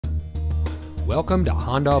Welcome to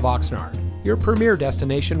Honda of Oxnard, your premier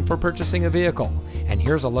destination for purchasing a vehicle. And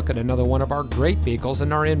here's a look at another one of our great vehicles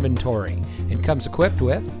in our inventory. It comes equipped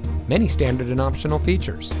with many standard and optional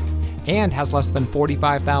features and has less than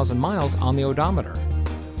 45,000 miles on the odometer.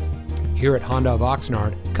 Here at Honda of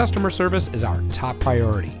Oxnard, customer service is our top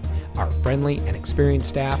priority. Our friendly and experienced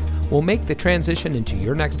staff will make the transition into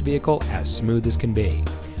your next vehicle as smooth as can be.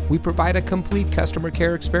 We provide a complete customer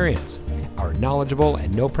care experience. Our knowledgeable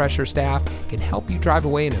and no-pressure staff can help you drive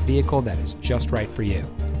away in a vehicle that is just right for you.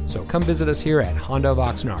 So come visit us here at Honda of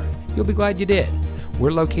Oxnard. You'll be glad you did.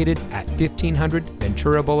 We're located at 1500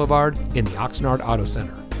 Ventura Boulevard in the Oxnard Auto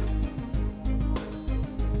Center.